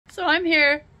So I'm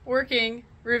here working,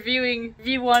 reviewing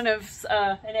V1 of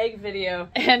an egg video,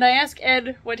 and I asked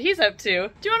Ed what he's up to.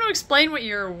 Do you want to explain what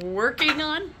you're working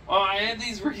on? Well, I had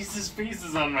these Reese's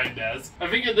Pieces on my desk. I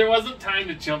figured there wasn't time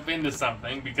to jump into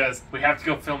something because we have to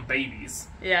go film babies.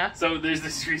 Yeah. So there's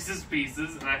this Reese's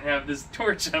Pieces, and I have this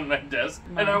torch on my desk,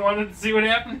 and I wanted to see what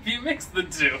happened if you mix the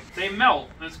two. They melt.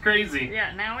 It's crazy.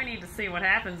 Yeah, now we need to see what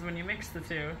happens when you mix the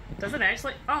two. Does it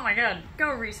actually? Oh my god.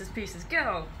 Go, Reese's Pieces,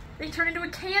 go! They turn into a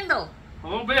candle! A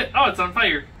little bit. Oh, it's on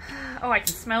fire. Oh, I can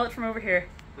smell it from over here.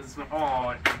 Oh,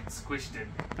 I squished it.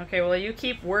 Okay, well, you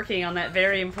keep working on that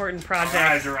very important project.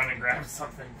 I had to run and grab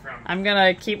something from... I'm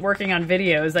gonna keep working on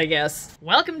videos, I guess.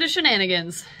 Welcome to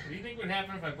Shenanigans. What do you think would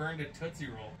happen if I burned a Tootsie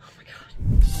Roll? Oh my god.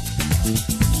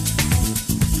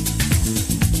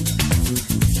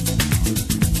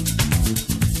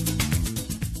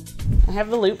 I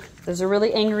have the loop. There's a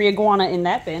really angry iguana in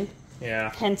that bin.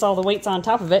 Yeah. Hence all the weights on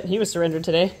top of it. He was surrendered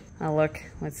today. Oh, look.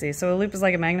 Let's see. So a loop is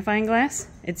like a magnifying glass.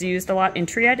 It's used a lot in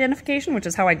tree identification, which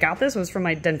is how I got this. It was from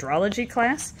my dendrology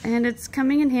class. And it's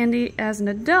coming in handy as an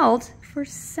adult for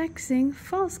sexing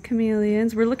false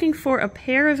chameleons. We're looking for a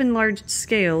pair of enlarged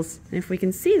scales. And if we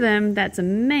can see them, that's a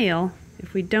male.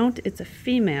 If we don't, it's a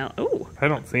female. Oh. I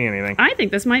don't see anything. I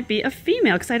think this might be a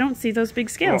female because I don't see those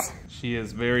big scales. Oh, she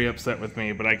is very upset with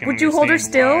me, but I can Would you hold her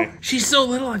still? Why. She's so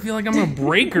little, I feel like I'm gonna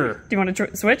break her. Do you want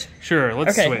to switch? Sure,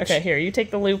 let's switch. Okay, here, you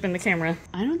take the loop and the camera.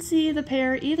 I don't see the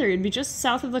pair either. It'd be just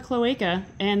south of the cloaca,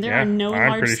 and there are no large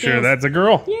scales. I'm pretty sure that's a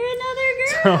girl. You're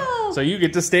another girl! So you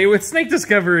get to stay with Snake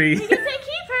Discovery. You get to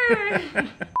keep her!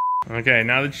 Okay,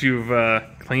 now that you've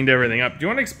cleaned everything up, do you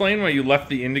want to explain why you left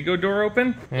the indigo door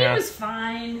open? Yeah. It was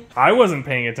fine. I wasn't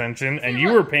paying attention, and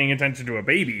you were paying attention to a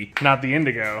baby, not the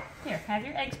indigo. Here, have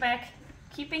your eggs back.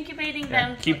 Keep incubating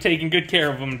them. Keep taking good care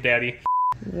of them, Daddy.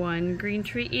 1 green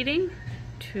tree eating,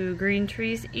 2 green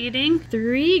trees eating,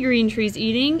 3 green trees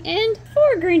eating, and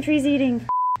 4 green trees eating.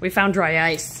 We found dry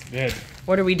ice. Good.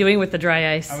 What are we doing with the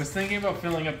dry ice? I was thinking about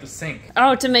filling up the sink.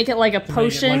 Oh, to make it like a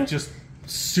potion? Make it like just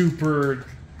super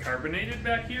carbonated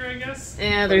back here, I guess?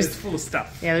 Yeah, it's full of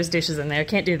stuff. Yeah, there's dishes in there.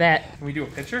 Can't do that. Can we do a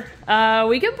pitcher?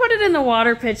 We can put it in the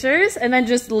water pitchers and then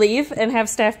just leave and have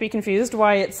staff be confused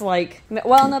why it's like...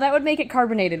 Well, no, that would make it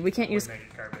carbonated. We can't use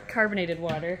carbonated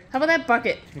water. How about that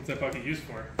bucket? What's that bucket used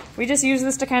for? We just use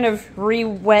this to kind of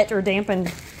re-wet or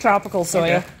dampen tropical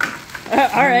soil. Okay.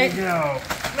 All right. There you go.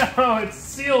 No, it's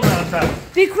sealed on top.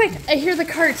 Be quick. I hear the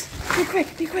cart. Be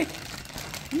quick. Be quick.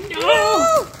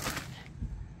 No!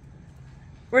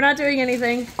 We're not doing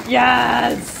anything.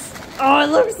 Yes! Oh, it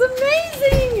looks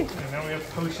amazing! And now we have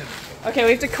potions. Okay,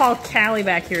 we have to call Callie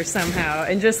back here somehow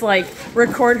and just like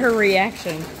record her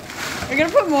reaction. You're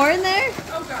gonna put more in there?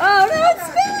 Oh, God. Oh no,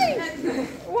 it's spilling!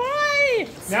 Why?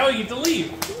 Now we get to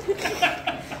leave.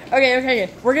 Okay.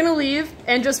 We're gonna leave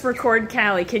and just record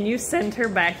Callie. Can you send her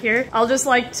back here? I'll just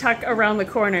like tuck around the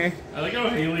corner. I like how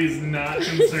Haley's not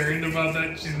concerned about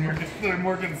that. She's more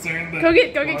concerned that... Go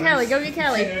get Callie. Go get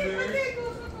Callie.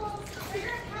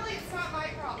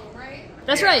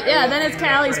 That's right, yeah, then it's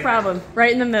Callie's problem.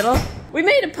 Right in the middle. We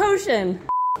made a potion!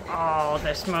 Oh,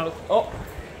 the smoke. Oh.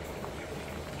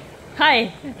 Hi.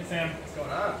 Hey, Sam. What's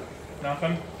going on?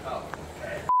 Nothing? Oh.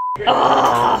 Okay.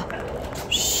 Oh,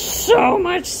 so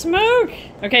much smoke!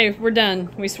 Okay, we're done,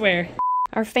 we swear.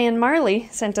 Our fan Marley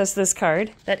sent us this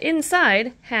card that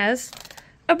inside has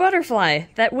a butterfly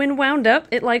that when wound up,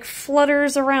 it like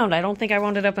flutters around. I don't think I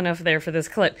wound it up enough there for this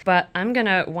clip, but I'm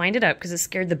gonna wind it up because it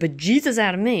scared the bejesus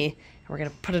out of me. We're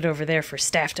gonna put it over there for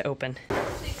staff to open.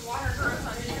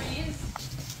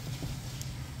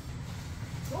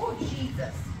 Oh,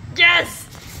 Jesus. Yes!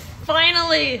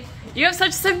 Finally! You have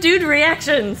such subdued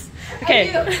reactions. Okay.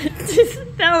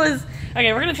 That was...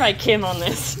 Okay, we're gonna try Kim on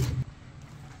this.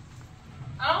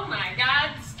 Oh my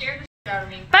God, scared the shit out of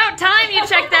me. About time you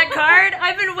checked that card!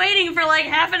 I've been waiting for like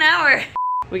half an hour.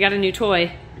 We got a new toy.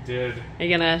 We did. Are you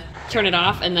gonna turn it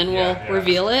off and then we'll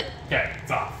reveal it? Okay,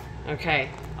 it's off. Okay.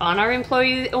 On our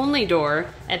employee-only door,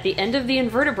 at the end of the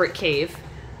invertebrate cave,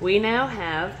 we now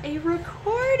have a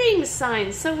recording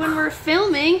sign. So when we're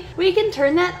filming, we can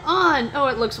turn that on. Oh,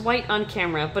 it looks white on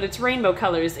camera, but it's rainbow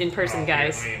colors in person,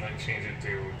 guys. Let me like change it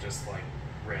to just like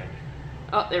red.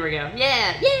 Oh, there we go.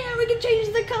 Yeah, we can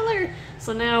change the color.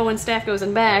 So now when staff goes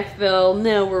in back, they'll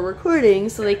know we're recording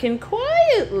so they can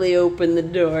quietly open the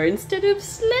door instead of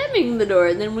slamming the door,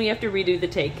 and then we have to redo the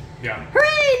take. Yeah.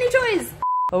 Hooray, new toys!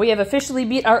 But we have officially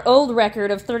beat our old record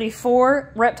of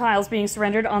 34 reptiles being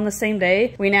surrendered on the same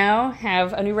day. We now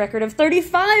have a new record of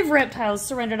 35 reptiles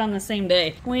surrendered on the same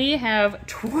day. We have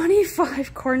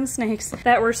 25 corn snakes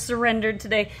that were surrendered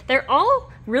today. They're all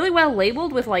really well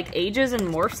labeled with like ages and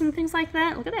morphs and things like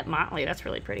that. Look at that motley, that's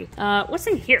really pretty. What's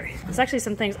in here? There's actually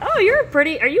some things. Oh, you're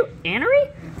pretty, are you anery?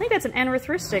 I think that's an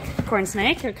anerythristic corn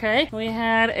snake, okay. We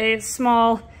had a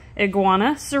small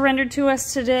iguana surrendered to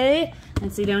us today.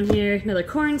 Let's see down here, another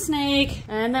corn snake.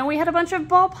 And then we had a bunch of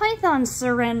ball pythons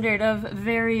surrendered of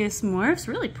various morphs.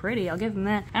 Really pretty, I'll give them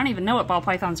that. I don't even know what ball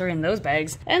pythons are in those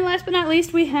bags. And last but not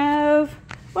least, we have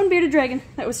one bearded dragon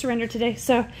that was surrendered today.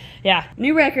 So yeah,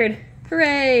 new record,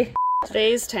 hooray.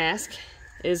 Today's task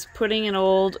is putting an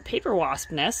old paper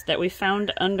wasp nest that we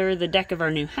found under the deck of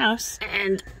our new house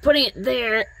and putting it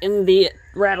there in the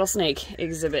rattlesnake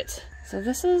exhibit. So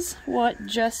this is what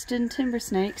Justin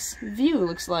Timbersnake's view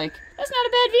looks like. That's not a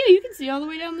bad view, you can see all the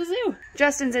way down the zoo.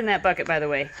 Justin's in that bucket, by the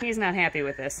way. He's not happy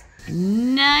with this.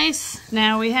 Nice.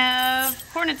 Now we have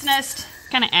hornet's nest.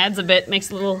 Kind of adds a bit,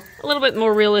 makes it a little bit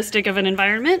more realistic of an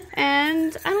environment,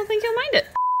 and I don't think he'll mind it.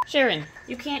 Sharon,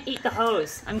 you can't eat the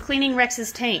hose. I'm cleaning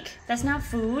Rex's tank. That's not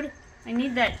food. I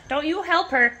need that. Don't you help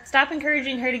her. Stop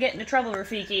encouraging her to get into trouble,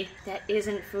 Rafiki. That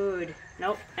isn't food.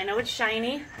 Nope. I know it's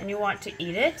shiny, and you want to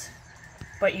eat it,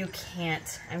 but you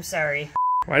can't. I'm sorry.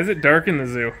 Why is it dark in the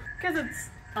zoo? Because it's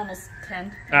almost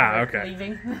 10. Ah, okay.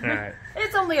 Leaving. All right.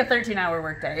 It's only a 13-hour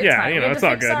workday. It's Yeah, fine. you know, it's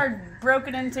all good. We had to fix our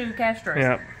broken into cash drawers.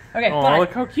 Yeah. Okay, Oh, but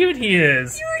look how cute he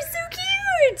is. you are so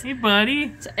cute! Hey,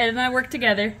 buddy. So Ed and I worked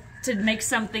together to make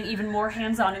something even more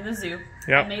hands-on in the zoo.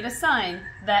 Yep. I made a sign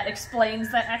that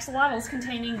explains that axolotls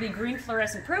containing the green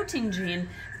fluorescent protein gene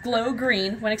glow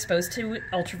green when exposed to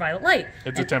ultraviolet light.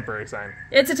 It's a temporary sign.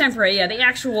 It's a temporary, yeah. The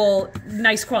actual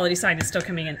nice quality sign is still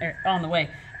coming in on the way.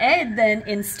 Ed then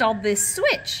installed this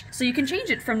switch, so you can change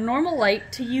it from normal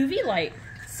light to UV light.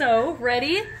 So,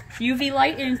 ready? UV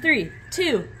light in 3,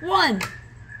 2, 1.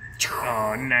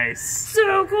 Oh, nice.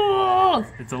 So cool!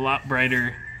 It's a lot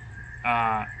brighter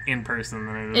in person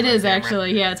than it is It on is camera.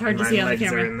 actually, yeah. It's hard to My see on the legs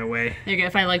camera. are in the way. There you go.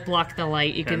 If I like block the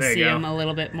light, you can there see you go. them a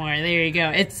little bit more. There you go.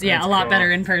 It's That's a lot cool. better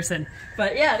in person.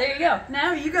 But yeah, there you go.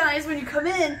 Now you guys, when you come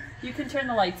in, you can turn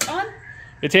the lights on.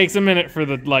 It takes a minute for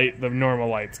the normal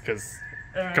lights, because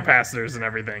capacitors and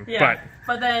everything. Yeah.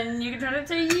 But then you can turn it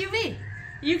to UV.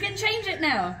 You can change it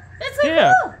now. That's so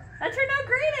Yeah. cool. That turned out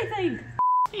great, I think.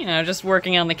 You know, just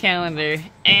working on the calendar.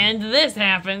 And this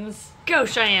happens. Go,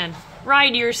 Cheyenne.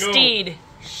 Ride your steed.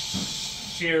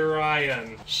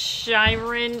 Sharon.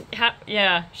 Sharon,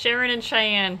 yeah, Sharon and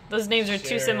Cheyenne. Those names are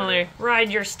too similar.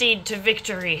 Ride your steed to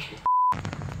victory.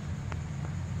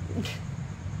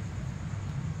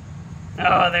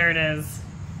 Oh, there it is.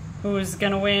 Who's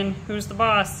gonna win? Who's the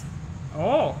boss?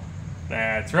 Oh.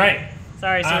 That's right.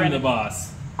 Sorry, Serena. I'm the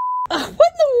boss. What in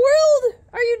the world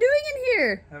are you doing in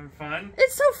here? Having fun?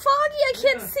 It's so foggy, I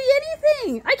can't see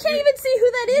anything. I can't even see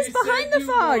who that is behind the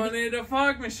fog. You wanted a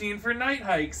fog machine for night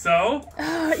hike, so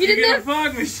You didn't get have a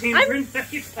fog machine for night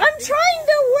hike. I'm trying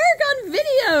to work on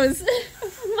videos.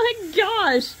 Oh my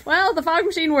gosh. Well, the fog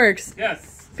machine works.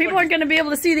 Yes. People aren't going to be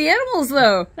able to see the animals,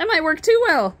 though. That might work too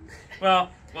well. Well,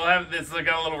 we'll have this like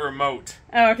a little remote.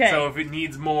 Oh, okay. So if it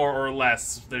needs more or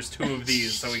less, there's 2 of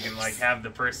these, so we can like have the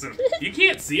person. You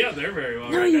can't see out there very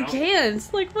well. No, right you now.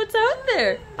 can't. Like, what's out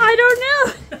there? I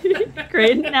don't know.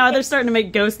 Great. Now they're starting to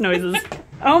make ghost noises.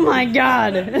 Oh my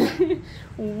god.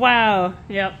 Wow.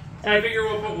 Yep. So I figure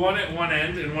we'll put one at one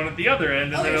end and one at the other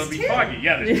end, and then it'll be foggy.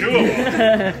 Yeah, there's 2 of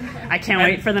them. I can't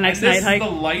wait for the next night hike. This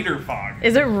is the lighter fog.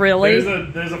 Is it really?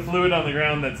 There's a fluid on the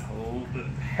ground that's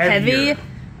heavier. Heavy?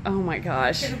 Oh my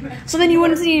gosh. So then you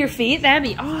wouldn't see your feet? That'd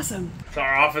be awesome. So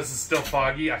our office is still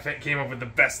foggy. I came up with the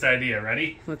best idea.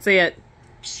 Ready? Let's see it.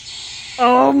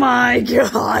 Oh my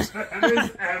god. That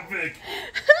is epic.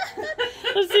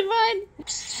 Let's see mine.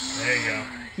 There you go.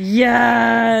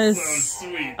 Yes. So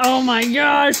sweet. Oh my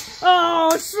gosh.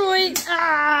 Oh, sweet.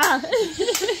 Ah.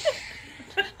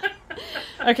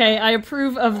 Okay, I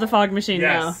approve of the fog machine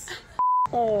Yes.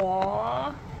 now.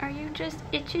 Aww. Are you just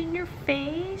itching your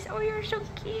face? Oh, you're so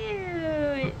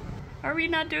cute. Are we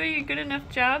not doing a good enough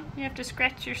job? You have to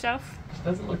scratch yourself. She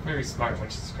doesn't look very smart when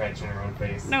she's scratching her own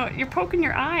face. No, you're poking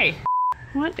your eye.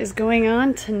 What is going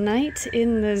on tonight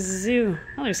in the zoo?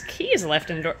 Oh, there's keys left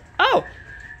in the door. Oh!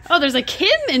 Oh, there's a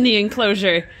Kim in the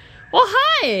enclosure. Well,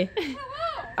 hi! Hello.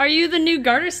 Are you the new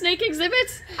garter snake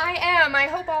exhibit? I am. I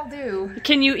hope I'll do.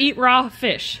 Can you eat raw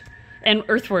fish and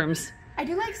earthworms? I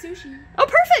do like sushi. Oh,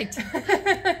 perfect!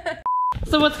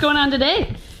 So what's going on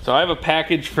today? So I have a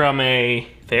package from a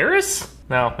Ferris?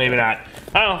 No, maybe not.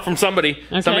 I don't know, from somebody.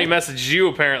 Okay. Somebody messaged you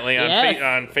apparently on, Yes.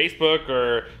 on Facebook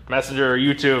or Messenger or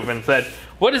YouTube and said,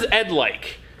 what is Ed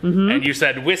like? And you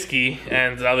said whiskey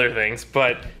and other things,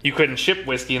 but you couldn't ship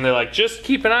whiskey, and they're like, just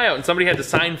keep an eye out. And somebody had to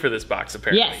sign for this box,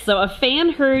 apparently. Yes, so a fan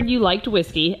heard you liked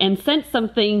whiskey and sent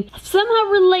something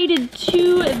somehow related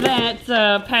to that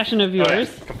passion of Oh, yeah.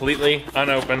 yours. Completely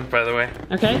unopened, by the way.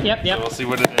 Okay, yep. So we'll see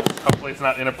what it is. Hopefully it's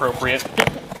not inappropriate.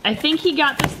 I think he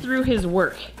got this through his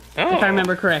work, if I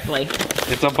remember correctly.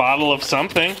 It's a bottle of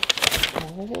something.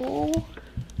 Oh.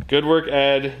 Good work,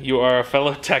 Ed. You are a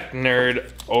fellow tech nerd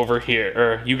over here.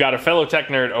 Or you got a fellow tech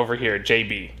nerd over here,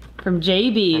 JB. From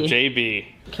JB. From JB.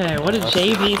 Okay, what did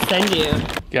JB send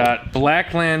you? Got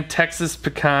Blackland Texas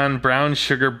Pecan Brown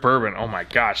Sugar Bourbon. Oh my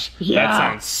gosh. Yeah. That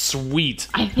sounds sweet.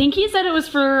 I think he said it was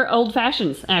for old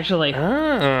fashions, actually. Oh.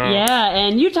 Yeah,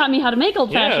 and you taught me how to make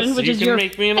old fashioned, Yes, which you is can your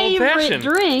make me an old favorite fashioned.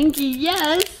 drink.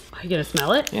 Yes. Are you gonna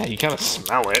smell it? Yeah, you kind of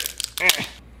smell it.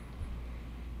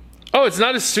 Oh, it's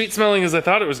not as sweet smelling as I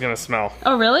thought it was going to smell.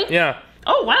 Oh, really? Yeah.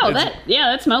 Oh, wow. It's-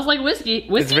 that smells like whiskey.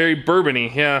 It's very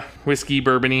bourbony. Yeah. Whiskey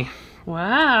bourbony.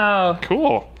 Wow.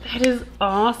 Cool. That is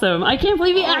awesome. I can't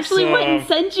believe he actually went and Awesome.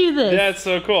 sent you this. That's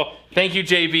so cool. Thank you,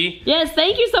 JB. Yes,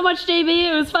 thank you so much,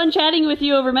 JB. It was fun chatting with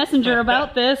you over Messenger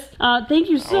about this. Thank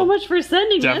you so much for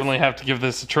sending Definitely have to give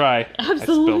this a try.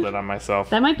 Absolutely. I spilled it on myself.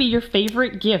 this. That might be your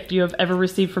favorite gift you have ever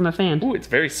received from a fan. Ooh, it's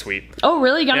very sweet. Oh,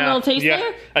 really? Got a little taste yeah.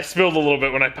 there? I spilled a little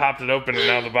bit when I popped it open, and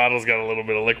now the bottle's got a little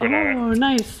bit of liquid on it. Oh,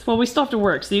 nice. Well, we still have to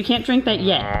work, so you can't drink that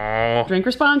yet. Oh. Drink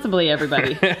responsibly,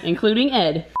 everybody, including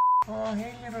Ed. Oh,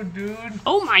 hey, little dude.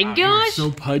 Oh my gosh! So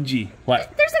pudgy.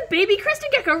 What? There's a baby crested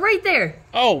gecko right there.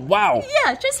 Oh, wow.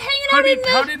 Yeah, just hanging out in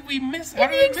How the did we miss in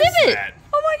the exhibit.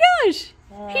 Oh my gosh!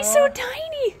 He's so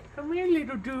tiny. Come here,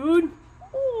 little dude.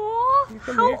 Aw,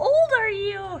 how old are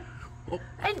you?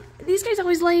 And these guys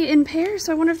always lay in pairs,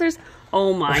 so I wonder if there's...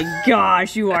 Oh my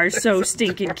gosh, you are so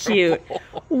stinking cute.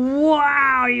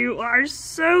 Wow, you are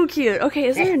so cute. Okay,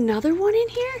 is there another one in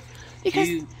here? Because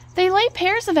they lay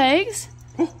pairs of eggs.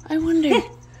 I wonder...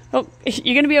 Oh,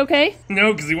 you gonna be okay?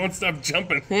 No, because he won't stop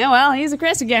jumping. Yeah, well, he's a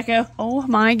crested gecko. Oh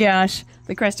my gosh,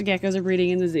 the crested geckos are breeding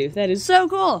in the zoo. That is so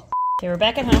cool. Okay, we're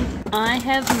back at home. I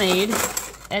have made...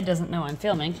 Ed doesn't know I'm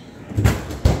filming.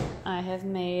 I have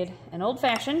made an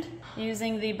old-fashioned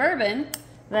using the bourbon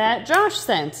that Josh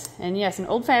sent. And yes, an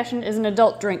old-fashioned is an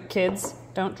adult drink, kids.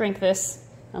 Don't drink this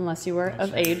unless you are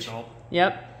of age. Adult.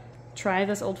 Yep. Try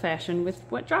this old-fashioned with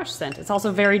what Josh sent. It's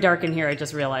also very dark in here, I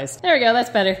just realized. There we go, that's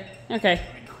better. Okay.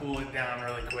 Let me cool it down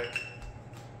really quick.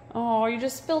 Oh, you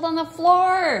just spilled on the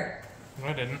floor. No,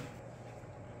 I didn't.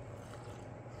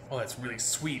 Oh, that's really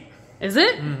sweet. Is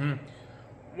it? Mm-hmm.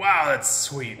 Wow, that's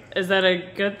sweet. Is that a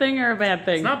good thing or a bad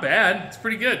thing? It's not bad. It's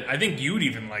pretty good. I think you'd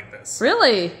even like this.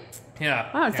 Really?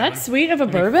 Yeah. Wow, is Yeah, that sweet of a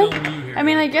bourbon? I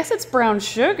mean, I guess it's brown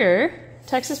sugar.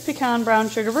 Texas pecan brown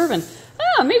sugar bourbon.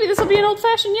 Oh, maybe this will be an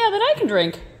old-fashioned, yeah, that I can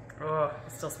drink. Oh,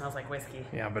 it still smells like whiskey.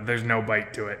 Yeah, but there's no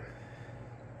bite to it.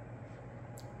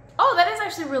 Oh, that is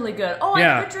actually really good. Oh,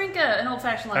 Yeah. I never drink an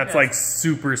old-fashioned like That's this. like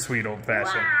super sweet old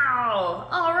fashioned. Wow.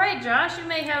 All right, Josh, you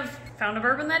may have found a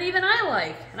bourbon that even I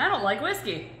like, and I don't like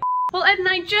whiskey. Well, Ed and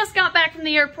I just got back from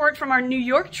the airport from our New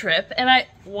York trip, and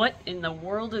what in the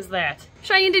world is that?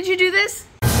 Cheyenne, did you do this?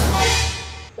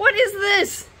 What is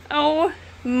this? Oh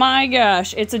my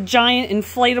gosh, it's a giant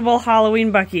inflatable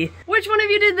Halloween Bucky. Which one of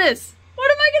you did this?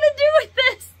 What am I gonna do with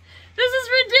this? This is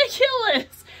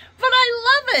ridiculous, but I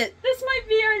love it. This might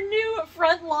be our new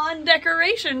front lawn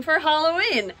decoration for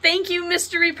Halloween. Thank you,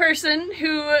 mystery person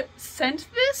who sent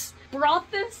this,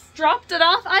 brought this, dropped it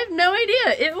off. I have no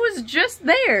idea. It was just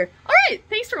there. All right,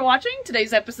 thanks for watching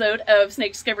today's episode of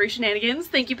Snake Discovery Shenanigans.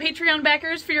 Thank you, Patreon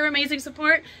backers, for your amazing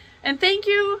support. And thank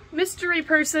you, mystery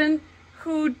person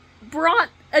who brought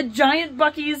a giant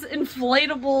Bucky's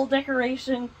inflatable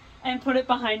decoration and put it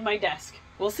behind my desk.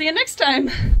 We'll see you next time.